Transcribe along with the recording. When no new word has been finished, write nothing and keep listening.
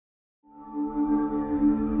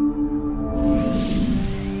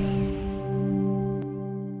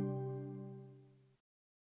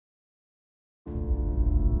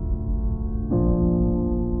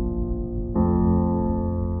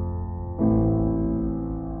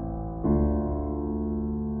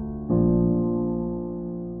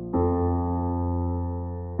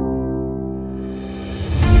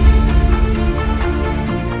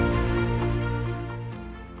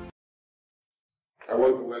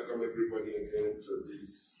welcome everybody again to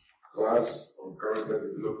this class on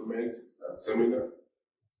character development and seminar,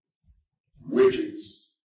 which is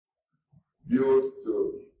built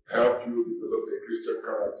to help you develop a Christian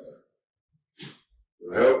character,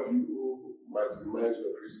 to help you maximize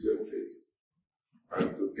your Christian faith,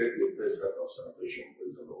 and to get the best out of salvation.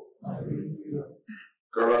 Praise the Lord. Hallelujah.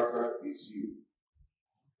 Character is you,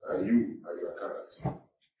 and you are your character.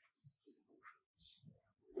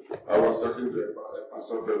 I was talking to a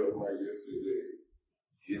pastor friend of mine yesterday.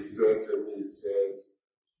 He said to me,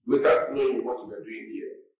 without knowing what we are doing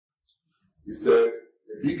here, he said,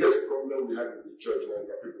 the biggest problem we have in the church now is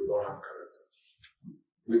that people don't have character.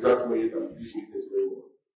 Without knowing that this meeting is going on.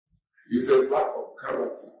 He said, lack of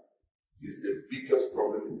character is the biggest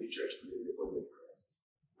problem in the church today, in the body of Christ.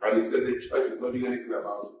 And he said the church is not doing anything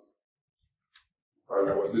about it. And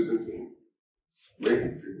I was listening to him. When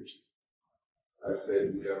he finished, I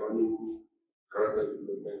said, we are running character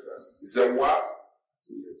development classes. He said, what? I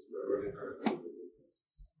said, yes, we are running character development classes.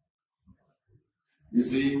 You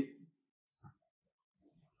see,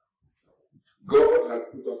 God has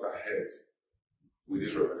put us ahead with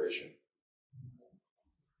this revelation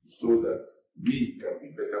so that we can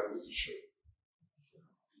be better positioned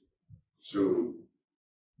to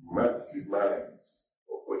maximize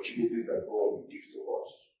opportunities that God will give to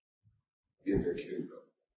us in the kingdom.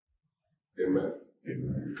 Amen.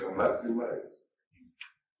 Amen. You can maximize.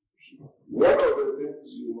 One of the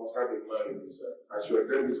things you must have in mind is that as you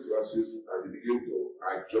attend these classes and you begin to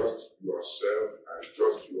adjust yourself,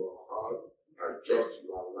 adjust your heart, adjust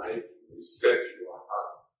your life, reset your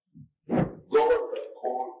heart, God can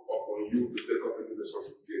call upon you to take up any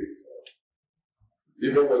responsibility anytime.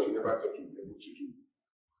 Even what you never thought you'd be able to do.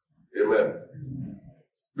 Amen.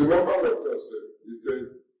 Remember what God said. He said,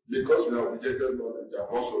 because you have rejected knowledge, I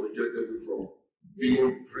have also rejected you from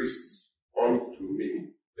being priests unto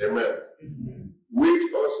me. Amen. Which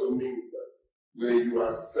also means that when you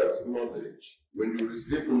accept knowledge, when you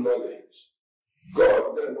receive knowledge,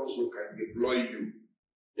 God then also can deploy you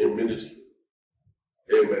in ministry.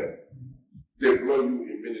 Amen. Deploy you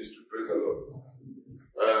in ministry. Praise the Lord.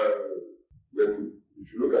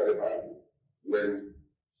 If you look at the Bible, when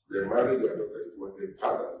they married their daughter, it was the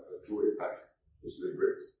fathers that threw a party to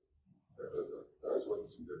celebrate their daughter. That's what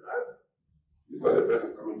is in the Bible. It's not the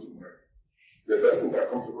person coming to marry. The person that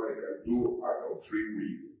comes to marry can do out of free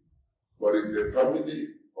will. But it's the family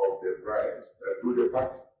of the bride that threw the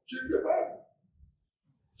party. Check the Bible.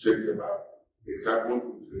 Check the Bible. It happened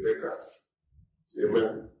with Rebecca.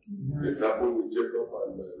 Amen. It happened with Jacob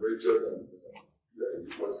and Rachel, and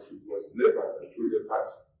it was Laban that threw the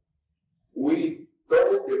party. We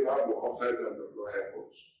turning the Bible upside down does not help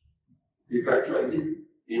us. It actually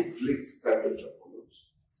inflicts damage upon us.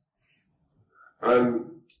 And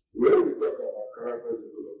when we talk about character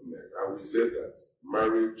development, and we say that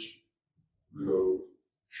marriage,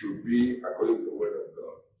 should be according to the word of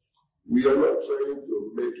God, we are not trying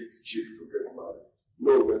to make it cheap to get married.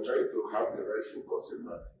 No, we're trying to have the right focus in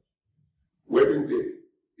marriage. Wedding day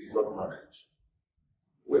is not marriage.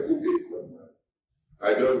 Wedding day is not marriage.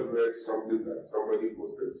 I just read something that somebody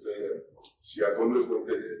posted saying she has always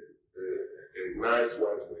wanted a nice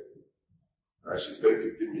white wedding, and she spent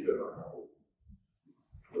 50 million on her home.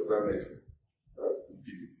 Does that make sense? That's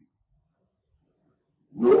stupidity.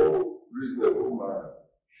 No reasonable man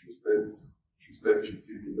should spend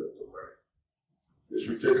 50 million to marry. They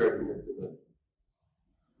should take her to make the money.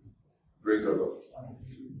 Praise the Lord.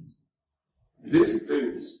 These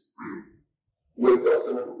things, when God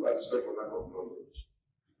sent people are destroyed for lack of knowledge,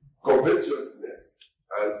 covetousness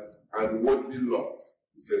and worldly lust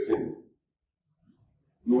is a sin.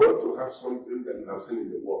 You want to have something that you have seen in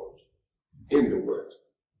the world.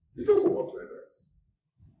 It doesn't work like that.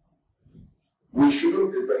 We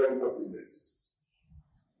shouldn't desire worldliness.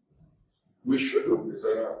 We shouldn't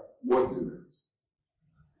desire worldliness.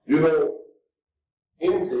 In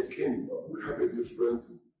the kingdom, we have a different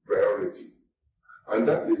priority. And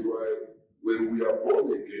that is why when we are born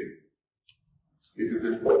again, it is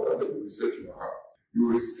important that you reset your heart. You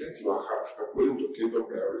reset your heart according to kingdom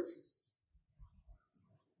priorities.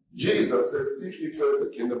 Jesus said, seek ye first the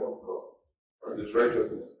kingdom of God and his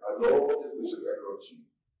righteousness, and all these things shall be added to you.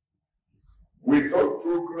 We don't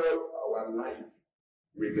program our life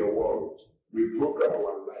with the world. We program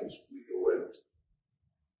our lives with the world.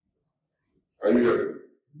 Are you hearing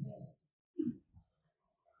me?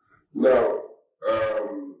 Now,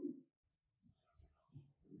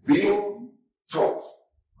 being taught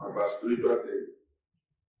about spiritual things,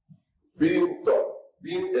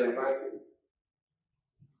 being enlightened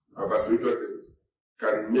about spiritual things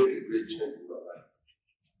can make a great change in your life.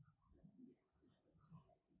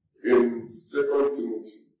 in 2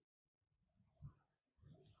 Timothy.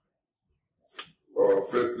 Or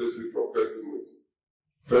first, let's read from 1 Timothy.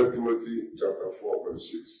 1 Timothy chapter 4,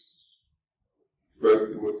 verse 6. 1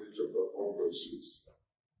 Timothy chapter 4, verse 6.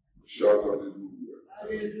 Shout hallelujah.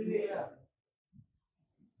 Hallelujah.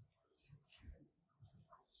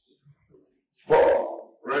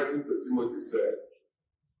 Paul, writing to Timothy, said,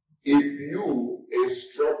 if you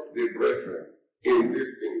instruct the brethren in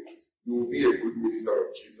these things, you will be a good minister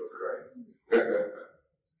of Jesus Christ.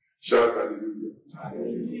 Shout hallelujah.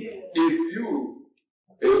 Hallelujah. If you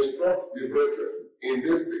instruct the brethren in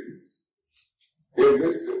these things,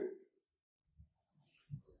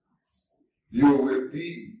 you will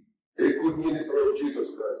be a good minister of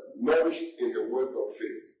Jesus Christ, nourished in the words of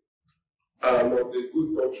faith and of the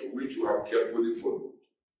good doctrine which you have carefully followed.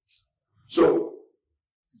 So,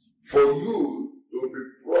 for you to be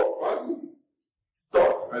properly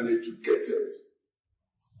taught and educated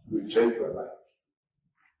will change your life.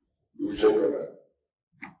 It will change your life.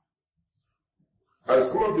 And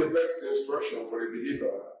some of the best instruction for a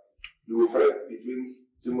believer you will find between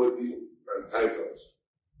Timothy and Titus,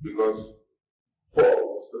 because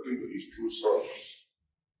Paul was talking to his true sons.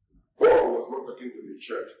 Paul was not talking to the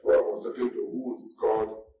church. Paul was talking to who is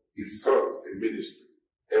called his sons in ministry.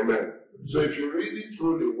 Amen. So if you really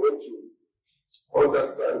truly want to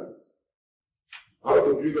understand how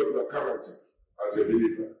to build up your character as a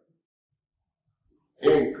believer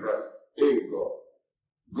in Christ, in God,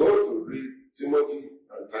 go to read Timothy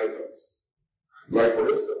and Titus. Like for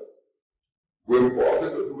instance, when Paul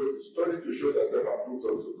said to Timothy, study to show thyself approved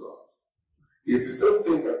unto God, it's the same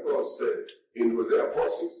thing that God said in Hosea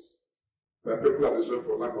 4:6, that people are destroyed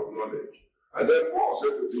for lack of knowledge. And then Paul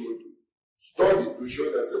said to Timothy, study to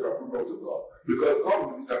show thyself approved unto God, because God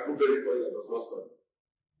will disapprove anybody that does not study.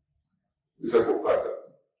 It's as simple as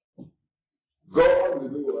that. God will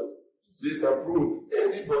do what? Disapprove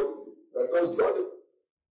anybody that does study.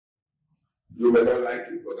 You may not like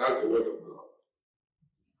it, but that's the word of God.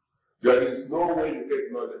 There is no way you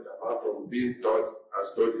get knowledge apart from being taught and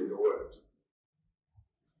studying the word.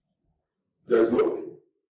 There's no way.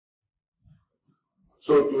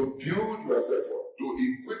 So to build yourself up, to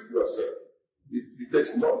equip yourself, it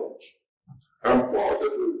takes knowledge. And Paul said,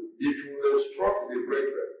 if you instruct the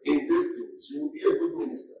brethren in these things, you will be a good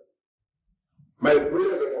minister. My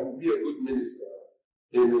prayer is that I will be a good minister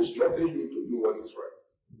in instructing you to do what is right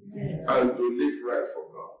and to live right for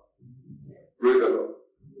God. Praise the Lord.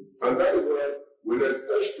 And that is why when I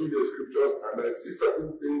search through the scriptures and I see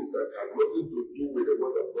certain things that has nothing to do with the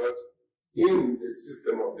word of God in the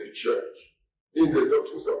system of the church, in the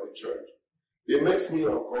doctrines of the church, it makes me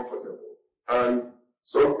uncomfortable. And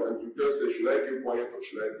sometimes you just say, should I keep quiet or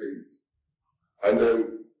should I say it? And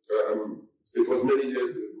then it was many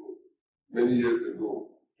years ago,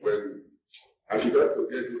 when I began to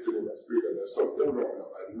get this thing in my spirit that there's something wrong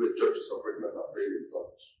about the way church is operating about praying in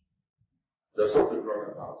tongues. There's something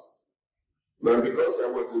wrong about it. Now, because I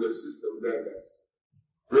was in a system then that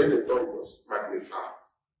praying in tongues was magnified,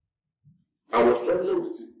 I was struggling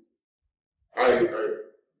with it.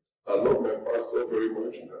 I love my pastor very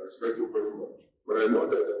much and I respect him very much. But I know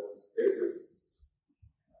that there was excesses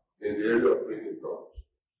in the area of praying in tongues.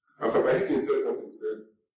 And Papa Higgins said something, he said,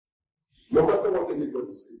 no matter what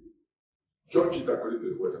anybody says, judge it according to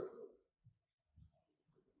the word of God.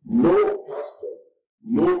 No pastor,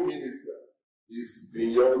 no minister is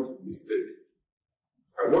beyond mistake.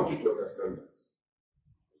 I want you to understand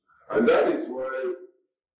that. And that is why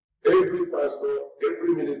every pastor,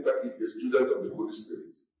 every minister is a student of the Holy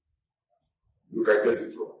Spirit. You can get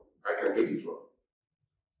it wrong. I can get it wrong.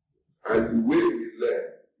 And the way we learn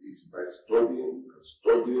is by studying and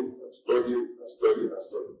studying and studying and studying and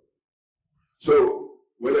studying. So,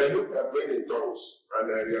 when I looked at praying in tongues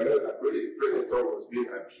and I realized that praying in tongues was being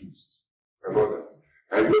abused and all that,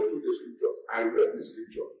 I went through the scriptures, I read the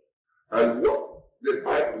scriptures, and what the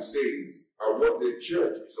Bible says and what the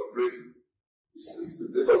church is operating,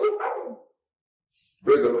 it doesn't happen.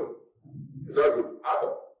 Praise the Lord. It doesn't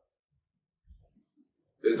happen.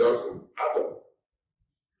 It doesn't happen.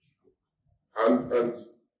 And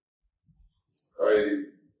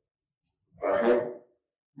I have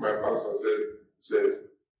my pastor said,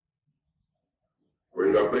 when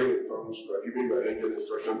you are praying in tongues, you are giving your angel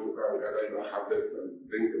instruction to come and gather your harvest and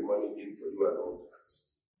bring the money in for you and all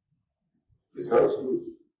that. It sounds good.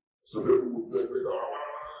 So people will go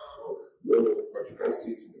no, but you can't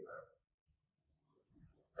see it in the Bible.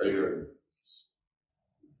 Are you hearing me?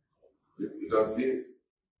 You don't see it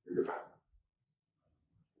in the Bible.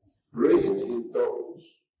 Praying in tongues,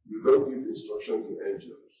 you don't give instruction to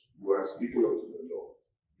angels. You are speaking unto the Lord.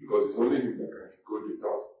 Because it's only Him that can decode the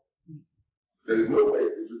tongue. There is no way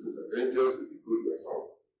it is written that angels will be good at all.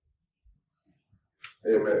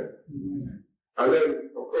 Amen. Mm-hmm. And then,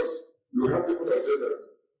 of course, you have people that say that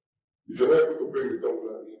if you're not able to pray in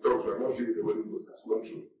tongues, you are not filled with the Holy Ghost. That's not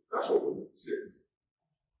true. That's what the Bible says.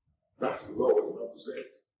 That's not what the Bible says.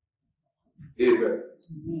 Amen.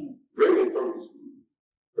 Mm-hmm. Praying in tongues is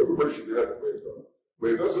good. Everybody should be able to pray in tongues. But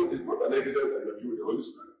it's not an evidence that you're filled with the Holy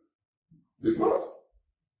Spirit. It's not.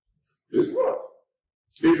 It's not.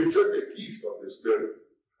 If you check the gift of the Spirit,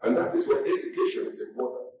 and that is why education is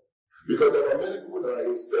important. Because there are many people that are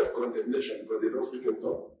in self-condemnation because they don't speak in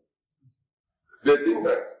tongues. They think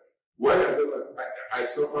that why I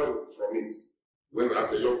suffer from it when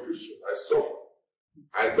as a young Christian. I suffer.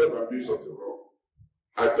 I thought I'm doing something wrong.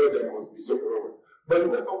 I thought there must be something wrong. But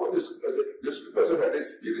remember what the scripture said. The scripture said that the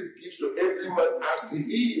Spirit gives to every man as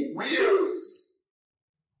he wills.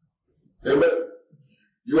 Amen.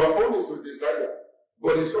 Your own is to desire,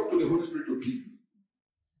 but it's up to the Holy Spirit to give.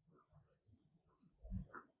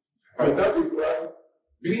 And that is why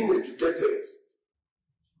being educated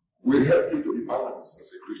will help you to be balanced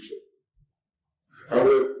as a Christian. And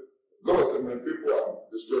when God said, when people are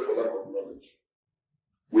destroyed for lack of knowledge,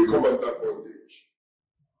 we come under bondage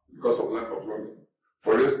because of lack of knowledge.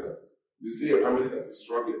 For instance, you see a family that is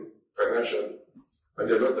struggling financially, and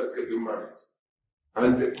their daughter is getting married.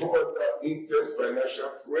 And they come under intense financial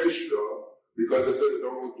pressure because they say they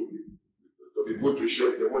don't want to be put to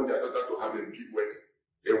shame. They want their daughter to have a big wedding,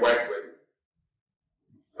 a white wedding.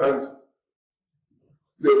 And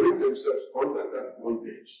they bring themselves under that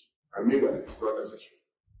bondage. And meanwhile, it is not necessary.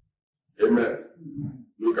 Amen.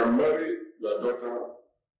 You can marry your daughter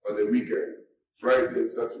on the weekend, Friday,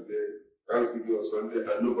 Saturday, Thanksgiving or Sunday,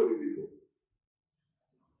 and nobody will know.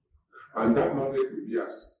 And that marriage will be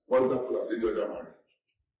as wonderful as any other marriage.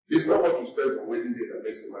 It's not what you spend on wedding day that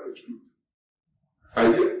makes a marriage good.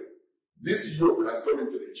 And yet, this yoke has come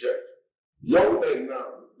into the church. Young men now,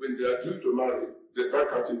 when they are due to marry, they start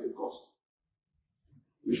counting the cost.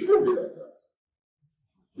 We shouldn't be like that.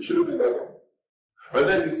 We shouldn't be like that. And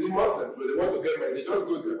then you see Muslims, when they want to get married, they just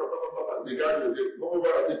go there, they gather, they go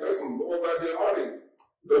over the person, go over, they are married.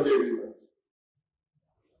 You don't hear any words.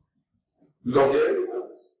 You don't hear any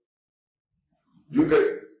words. You get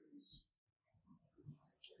it?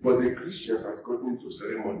 But the Christians have gotten into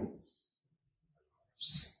ceremonies.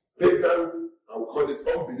 Pagan, I will call it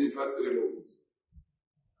unbeliever ceremonies.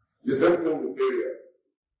 The same thing with burial.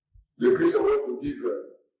 The Christian want to give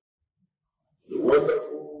the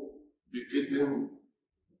wonderful, befitting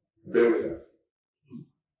burial.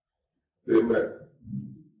 Amen.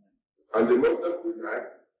 And the Muslim will die.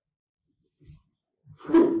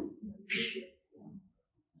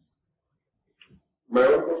 My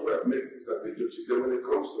uncle's wife makes this as a joke. She said when it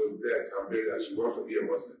comes to death and burial, she wants to be a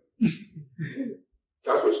Muslim.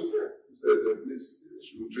 That's what she said. She said, please,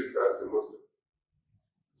 she will treat her as a Muslim.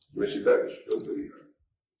 When she died, she don't bury her.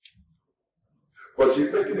 But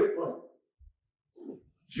she's making a point.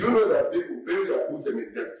 Do you know that people bury and put them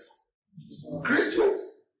in debt? Christians.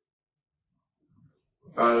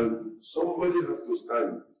 And somebody has to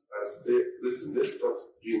stand and say, listen, let's stop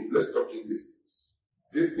doing these things.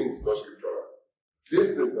 This thing is not scriptural. This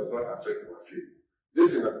thing does not affect our faith.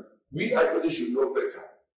 This thing, we actually should know better.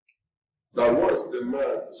 That once the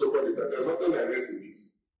man, somebody that there's nothing like rest in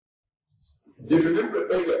peace. If you didn't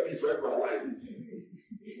prepare your peace when you are alive,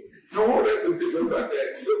 you won't rest in peace when you are dead.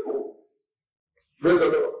 It's simple. Praise the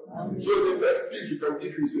Lord. So the best peace we can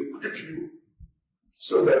give you is to equip you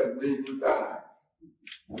so that when you die,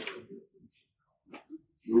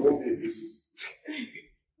 you won't be in pieces.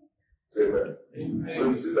 Amen. Amen. So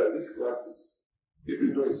you see that these classes,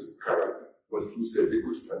 even though it's character, but it will set a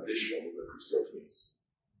good foundation in the Christian faith.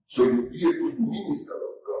 So you'll be a good minister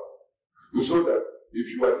of God. You so that if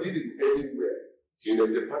you are leading anywhere in a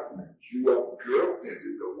department, you are grounded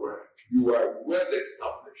in the work. You are well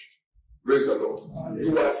established. Praise the Lord. Amen.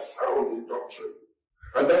 You are sound in doctrine.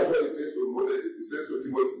 And that's why he says to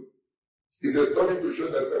Timothy, he says, studying to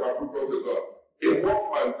show thyself approved unto God, a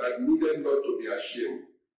workman that needed not to be ashamed,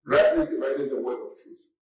 rightly dividing the word of truth.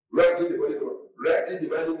 Rightly dividing the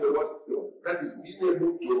word of truth. That is being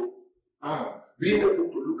able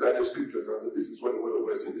to look at the scriptures and say, this is what the word of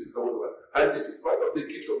God is saying, this is the word of God. And this is part of the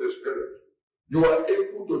gift of the Spirit. You are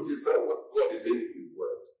able to discern what God is saying in His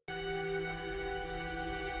word.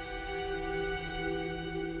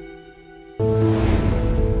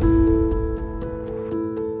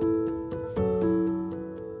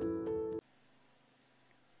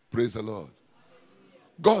 Praise the Lord.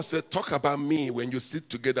 God said, talk about me when you sit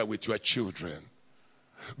together with your children.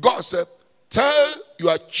 God said, tell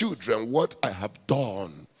your children what I have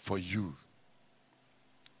done for you.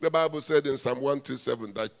 The Bible said in Psalm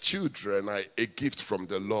 127 that children are a gift from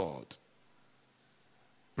the Lord.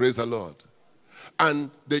 Praise the Lord. And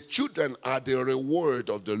the children are the reward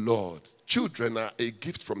of the Lord. Children are a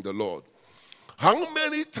gift from the Lord. How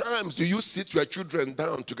many times do you sit your children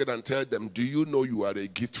down together and tell them, do you know you are a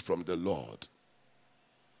gift from the Lord?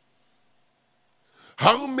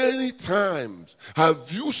 How many times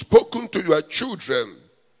have you spoken to your children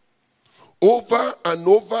over and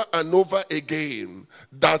over and over again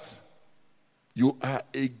that you are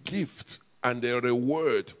a gift and a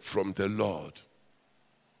reward from the Lord?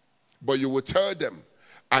 But you will tell them,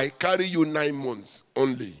 I carry you 9 months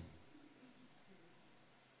only.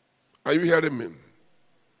 Are you hearing me?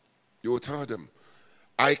 You will tell them,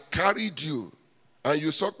 I carried you and you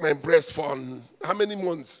sucked my breast for how many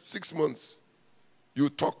months? 6 months. You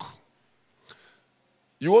talk.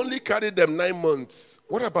 You only carried them 9 months.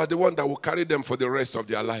 What about the one that will carry them for the rest of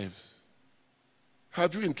their lives?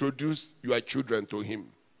 Have you introduced your children to him?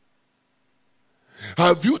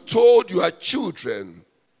 Have you told your children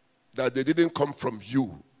that they didn't come from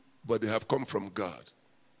you, but they have come from God?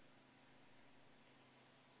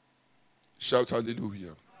 Shout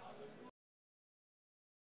hallelujah.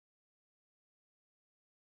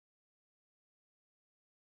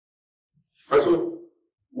 And so,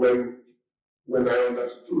 when I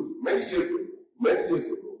understood many years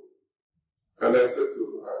ago, and I said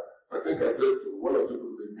to her, I think I said to one or two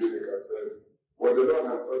people in Munich, I said, what the Lord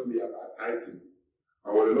has taught me about tithing,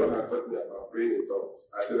 and what the Lord has taught me about praying in tongues,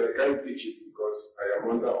 I said, I can't teach it because I am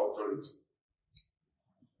under authority.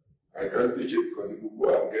 I can't teach it because it will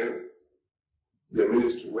go against the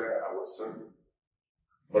ministry where I was serving.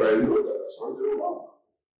 But I know that there's something wrong.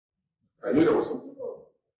 I knew there was something wrong.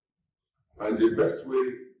 And the best way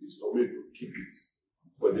is for me to keep it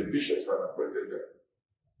for the visions for an appointed time.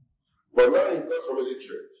 But now in God's Family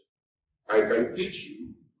Church, I can teach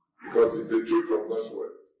you because it's the truth from God's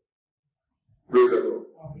word. Praise the Lord.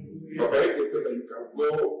 But I can say that you can go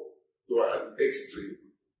to an extreme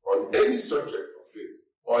on any subject of faith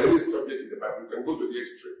or any subject in the Bible. You can go to the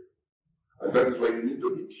extreme. And that is why you need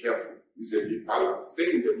to be careful. He said, be balanced.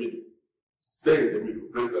 Stay in the middle. Stay in the middle.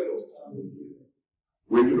 Praise the Lord.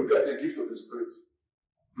 When you look at the gift of the Spirit,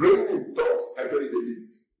 praying in tongues is actually the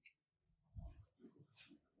least.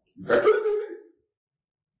 It's actually the least.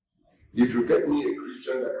 If you get me a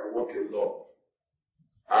Christian that can walk in love,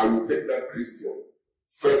 I will take that Christian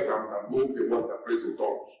first and above the one that prays in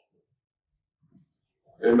tongues.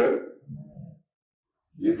 Amen.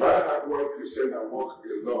 If I have one Christian that walks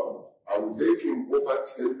in love, I will take him over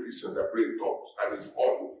 10 Christians that pray in tongues and it's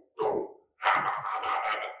all of tongue.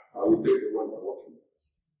 I will take the one that walks in love.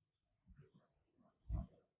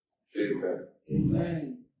 Amen.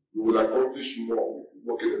 Amen. You will accomplish more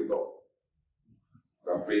walking in love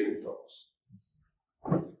than praying in tongues.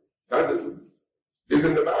 That's the truth. It's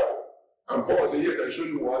in the Bible. And Paul said, here I show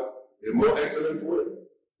you what? A more excellent way.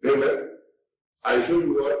 Amen. I show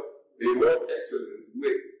you what? A more excellent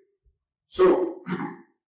way. So,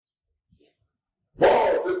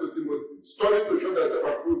 Paul said to Timothy, study to show thyself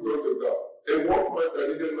approved unto God. A workman that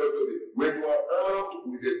needed not to be. When you are armed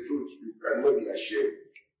with the truth, you cannot be ashamed.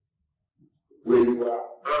 When you are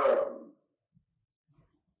armed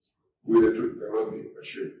with the truth, you cannot be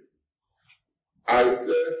ashamed. I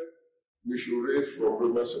said we should read from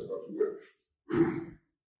Romans chapter 12.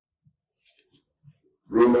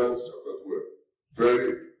 Romans chapter 12.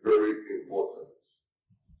 Very, very important.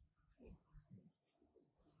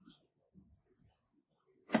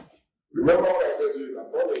 Remember what I said to you,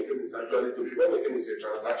 that born again is actually, to be born again is a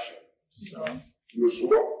transaction. Yeah. You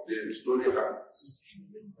swap the stony heart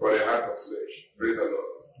for the heart of flesh. Praise the Lord.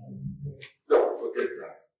 Don't forget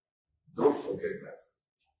that. Don't forget that.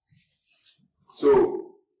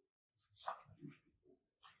 So,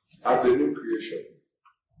 as a new creation,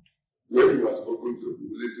 when you are spoken to, you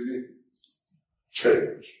will easily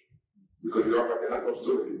change. Because you don't have the heart of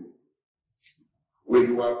stone anymore. When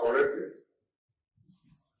you are corrected,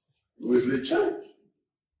 you will easily change.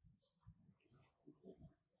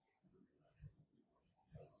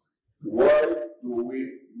 Why do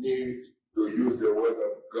we need to use the word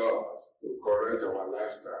of God to correct our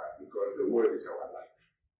lifestyle? Because the word is our life.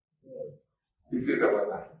 It is our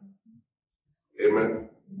life. Amen.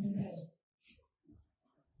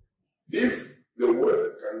 If the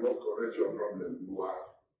word cannot correct your problem, you are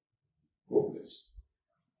hopeless.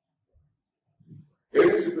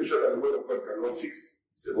 Any situation that the word of God cannot fix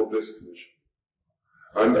is a hopeless situation.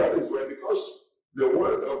 And that is why, because the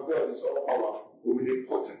word of God is all powerful,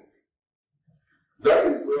 omnipotent. That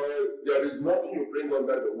is why there is nothing you bring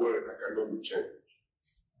under the word that cannot be changed.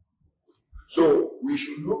 So we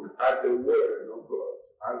should look at the word of God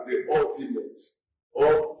as the ultimate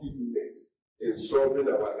in solving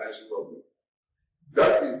our life's problem.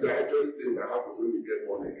 That is the actual thing that happens when we get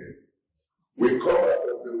born again. We come out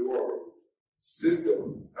of the world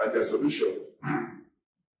system and the solutions.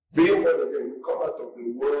 Being born again, we come out of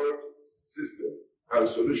the world system and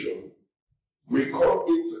solution. We come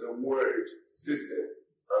into the word system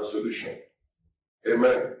and solution.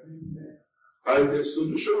 Amen. Amen. And the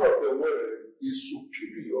solution of the word is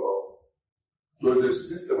superior to the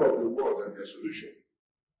system of the world and the solution.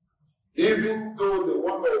 Even though the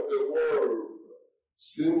one of the world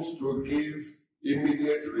seems to give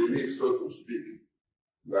immediate relief, so to speak,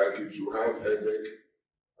 like if you have headache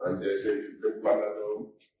and they say if you take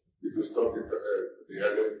Panadol, it will stop the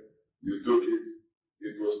headache, you took it,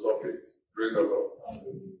 it will stop it. Praise the Lord.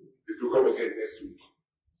 It will come again next week.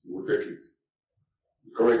 You will take it.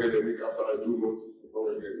 You come again the week after 2 months, it will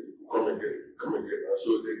come again, it will come again, it will come again. And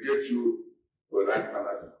so they get you to like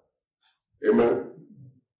Panadol. Amen.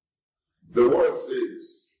 The word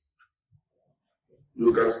says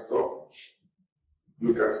you can stop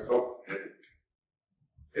headache.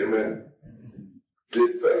 Amen.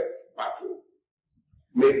 The first battle,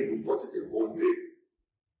 maybe you fought it the whole day,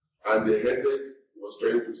 and the headache was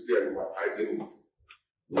trying to stay and you were fighting it.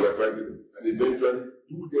 You were fighting it. And eventually,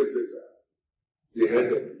 2 days later, the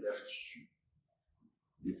headache left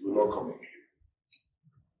you. It will not come again.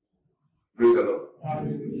 Praise the Lord.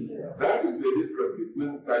 Hallelujah. That is the difference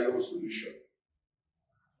between Zion's solution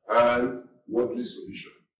and worldly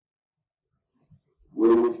solution.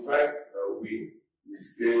 When we fight and win, we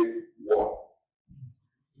stay one.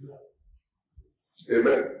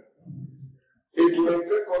 Amen. It will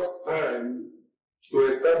take us time to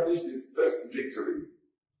establish the first victory.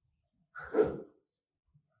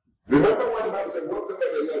 Remember what the Bible said, whatever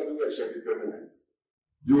the Lord do, it shall be permanent.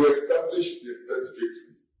 You establish the first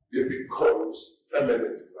victory. It becomes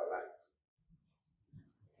permanent in your life.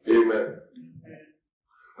 Amen.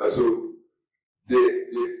 And so,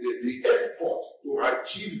 the effort to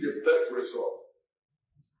achieve the first result,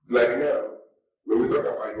 like now, when we talk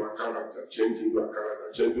about your character, changing your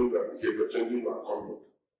character, changing your behavior, changing your conduct,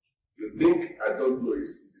 you think, I don't know,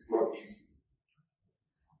 it's not easy.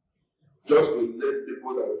 Just to let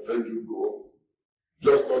people that offend you go,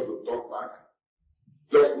 just not to talk back,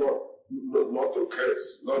 just not to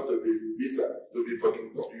curse, not to be bitter, to be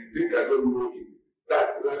forgiving. You think I don't know it? That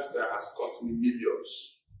lifestyle has cost me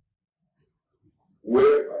millions.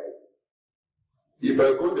 Whereby, if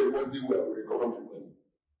I go the worldly way, I will recover my money.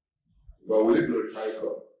 But will it glorify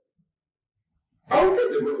God? I will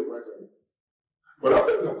get the money right away. But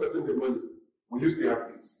after you have gotten the money, will you still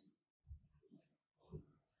have peace?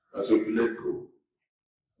 And so you let go.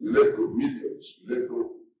 You let go millions. You let go.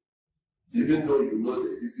 Even though you know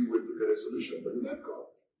the easy way to get a solution, but you let go.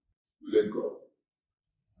 You let go.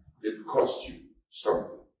 It costs you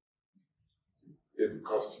something. It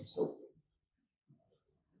costs you something.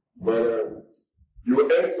 But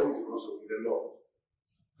you earn something also with the Lord.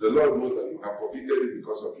 The Lord knows that you have forfeited it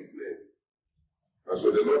because of His name. And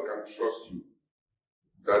so the Lord can trust you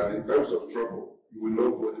that in times of trouble, you will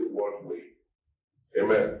not go the world way.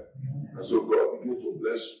 Amen. And so God begins to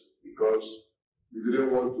bless you because you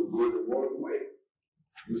didn't want to go the world way.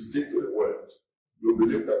 You stick to the word. You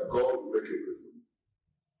believe that God will make a way for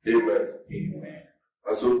you. Amen. Amen.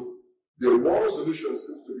 And so the world solution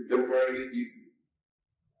seems to be temporarily easy.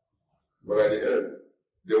 But at the end,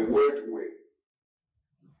 the word way,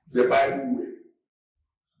 the Bible way,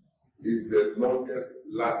 is the longest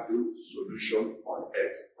lasting solution on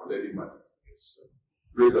earth, on any matter.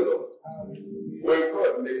 Praise the Lord. When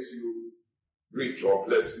God makes you rich or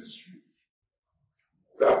blesses you,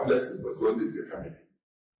 that blessing does not leave the family.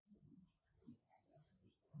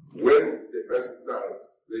 When the person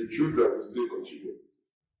dies, the children will still continue.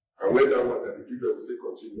 And when that one, that the children will still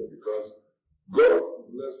continue, because God's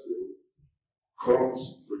blessings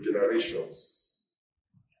comes to generations.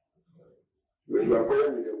 When you are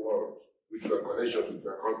going in the world with your connections, with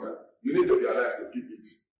your contacts, you need to be alive to keep it.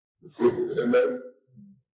 Amen.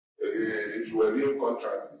 If you are doing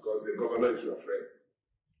contracts because the governor is your friend,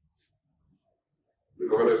 the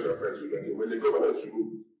governor is your friend, so when the governor is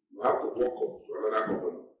removed, you have to walk up to another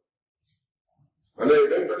governor. And then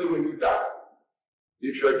eventually when you die,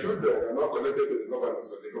 if your children are not connected to the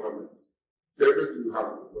governors or the government, everything you have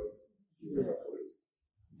will what? You never forget.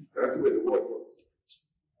 That's the way the world works.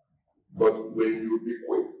 But when you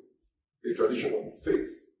bequeath the tradition of faith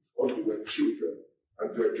unto your children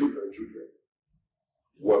and to your children's children,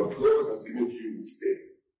 what God has given to you will stay.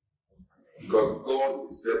 Because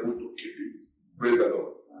God is able to keep it. Praise the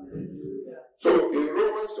Lord. So in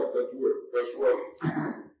Romans chapter 12, verse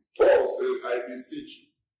 1, Paul says, I beseech you,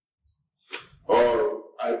 Or,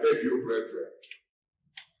 I beg you, brethren,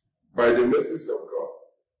 by the mercies of God,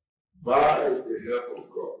 by the help of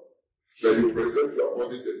God, that you present your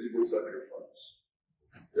bodies a living sacrifice.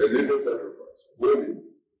 A living sacrifice, holy,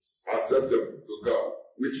 acceptable to God,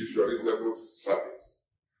 which is your reasonable service.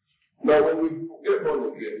 Now, when we get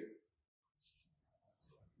born again,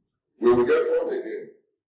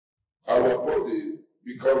 our body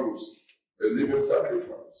becomes a living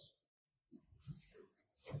sacrifice.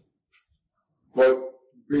 But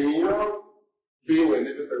beyond being a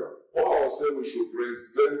living sacrifice, Paul said we should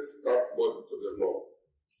present that body to the Lord.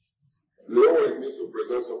 The Lord needs to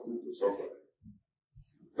present something to somebody.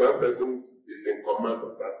 That person is in command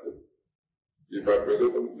of that thing. If I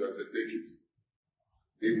present something to you, I say, take it.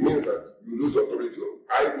 It means that you lose authority.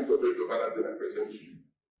 I lose authority over that thing I present to you.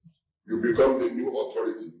 You become the new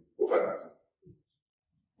authority over that thing.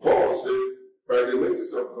 Paul says, by the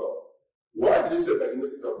mercies of God. Why did he say by the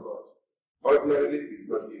mercies of God? Ordinarily, it's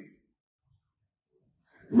not easy.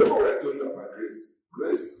 Remember what I told you about grace?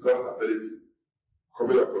 Grace is God's ability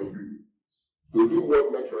coming upon you to do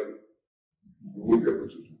what naturally you won't be able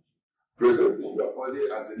to do. Presenting your body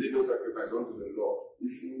as a living sacrifice unto the Lord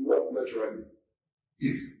is not naturally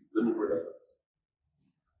easy. Let me pray that.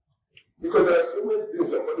 Because there are so many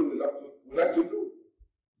things your body will have to do.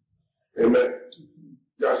 Amen.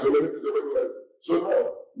 There are so many things your body will have to do. So now,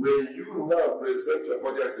 when you now present your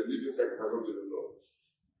body as a living sacrifice unto the Lord,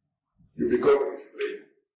 you become restrained.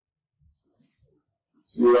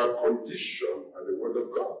 You are conditioned by the word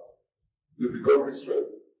of God. You become restrained.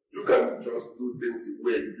 You can't just do things the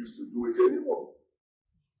way you used to do it anymore.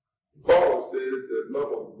 Paul says the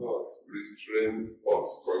love of God restrains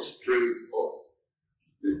us, constrains us.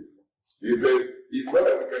 He said, it's not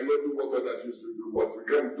that we cannot do what others used to do, but we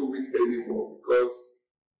can't do it anymore because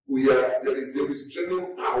there is a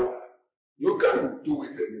restraining power. You can't do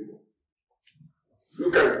it anymore.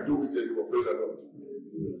 You can't do it anymore. Praise the Lord.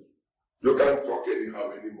 You can't talk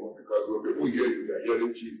anyhow anymore because when people hear you, they are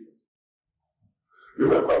hearing Jesus.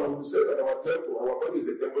 Remember when we said that our body is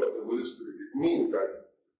the temple of the Holy Spirit, it means that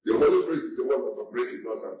the Holy Spirit is the one that operates in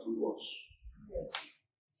us and through us.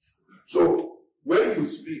 So, when you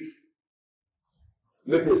speak,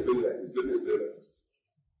 let me explain like this.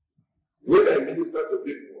 When I minister to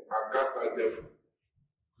people and cast out devil,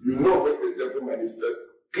 you know when the devil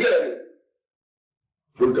manifests clearly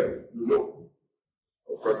through them. You know.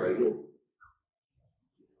 Of course I know.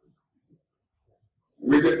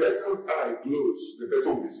 With the person's eye closed, the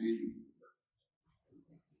person will see you.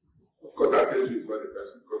 Of course, that tells you it's not the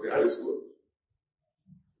person because the eye is closed.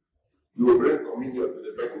 You will bring communion to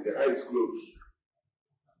the person, the eye is closed.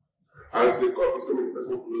 As the cup is coming, the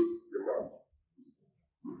person will close the mouth.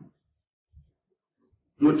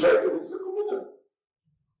 You try to mix the communion.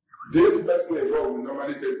 This person alone will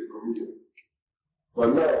normally take the communion. But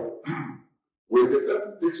now, when the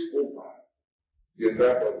devil takes over the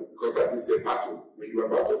dry body, because that is a battle. When you are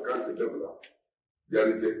about to cast the devil out, there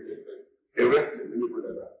is a wrestling, let me put it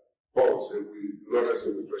like that. Paul said, we do not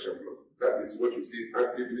wrestle with flesh and blood. That is what you see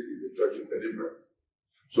actively in the church in deliverance.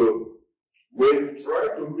 So, when you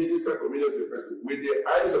try to minister communion to a person, with the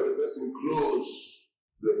eyes of the person closed,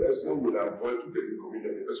 the person will avoid to take the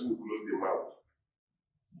communion. The person will close the mouth.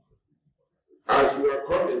 As you are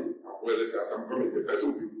coming, well, as I'm coming, the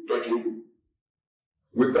person will be touching you.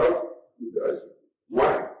 Without the eyes.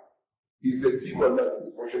 Why? It's the demon that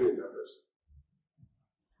is functioning in that person.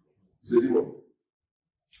 It's the demon.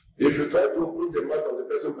 If you try to open the mouth of the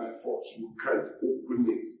person by force, you can't open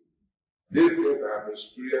it. These things I have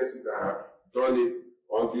experienced it, I have done it,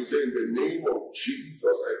 until you say, in the name of Jesus,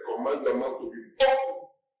 I command your mouth to be open.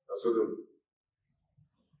 And so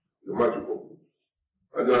the mouth will open.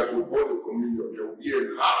 And then as you pour the communion, there will be a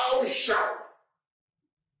loud shout.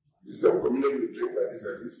 The same communion you drink like this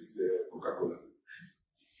is Coca-Cola.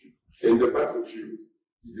 In the battlefield,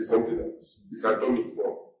 it is something else. It's atomic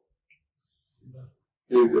bomb.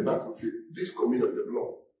 In the battlefield, this communion, the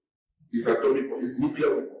blood, is atomic bomb. It's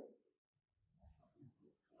nuclear weapon.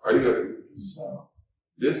 Are you hearing me? So,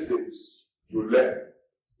 these things you learn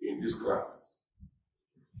in this class.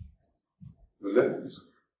 You learn in this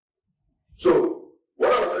class. So,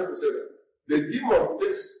 what I'm trying to say is the demon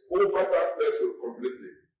takes over that person completely.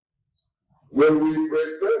 When we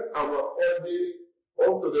present our body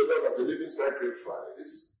unto the Lord as a living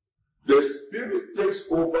sacrifice, the Spirit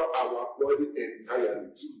takes over our body entirely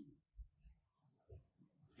too.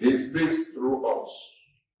 He speaks through us.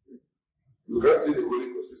 You can't see the Holy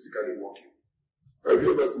Ghost physically working. Have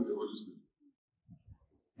you ever seen the Holy Spirit?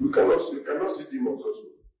 You cannot see demons also.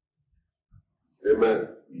 Amen.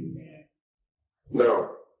 Amen. Now,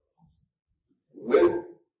 when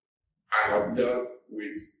I have dealt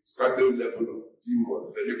with certain level of demons,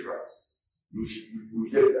 deliverance. You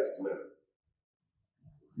hear their smell.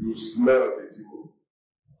 You smell the demon.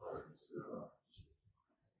 You say,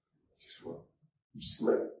 this one. You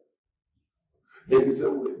smell it. In the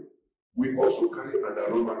same way, we also carry an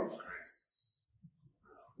aroma of Christ.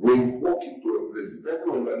 When you walk into a place, depending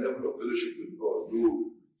on the level of fellowship with God,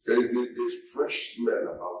 there's fresh smell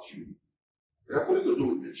about you. It has nothing to do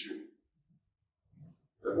with perfume.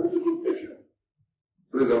 It has nothing to do with perfume.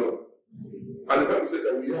 Praise the Lord. And the Bible said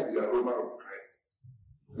that we are the aroma of Christ.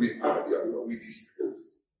 We are the aroma. We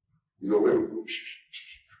dispense. When we go,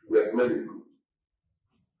 we are smelling good.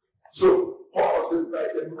 So, Paul says, by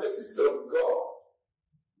the mercies of God,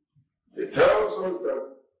 it tells us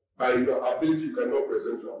that by your ability, you cannot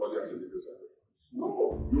present your body as a living sacrifice.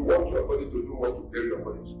 No. You want your body to do what you tell your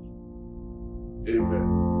body to do.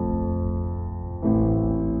 Amen.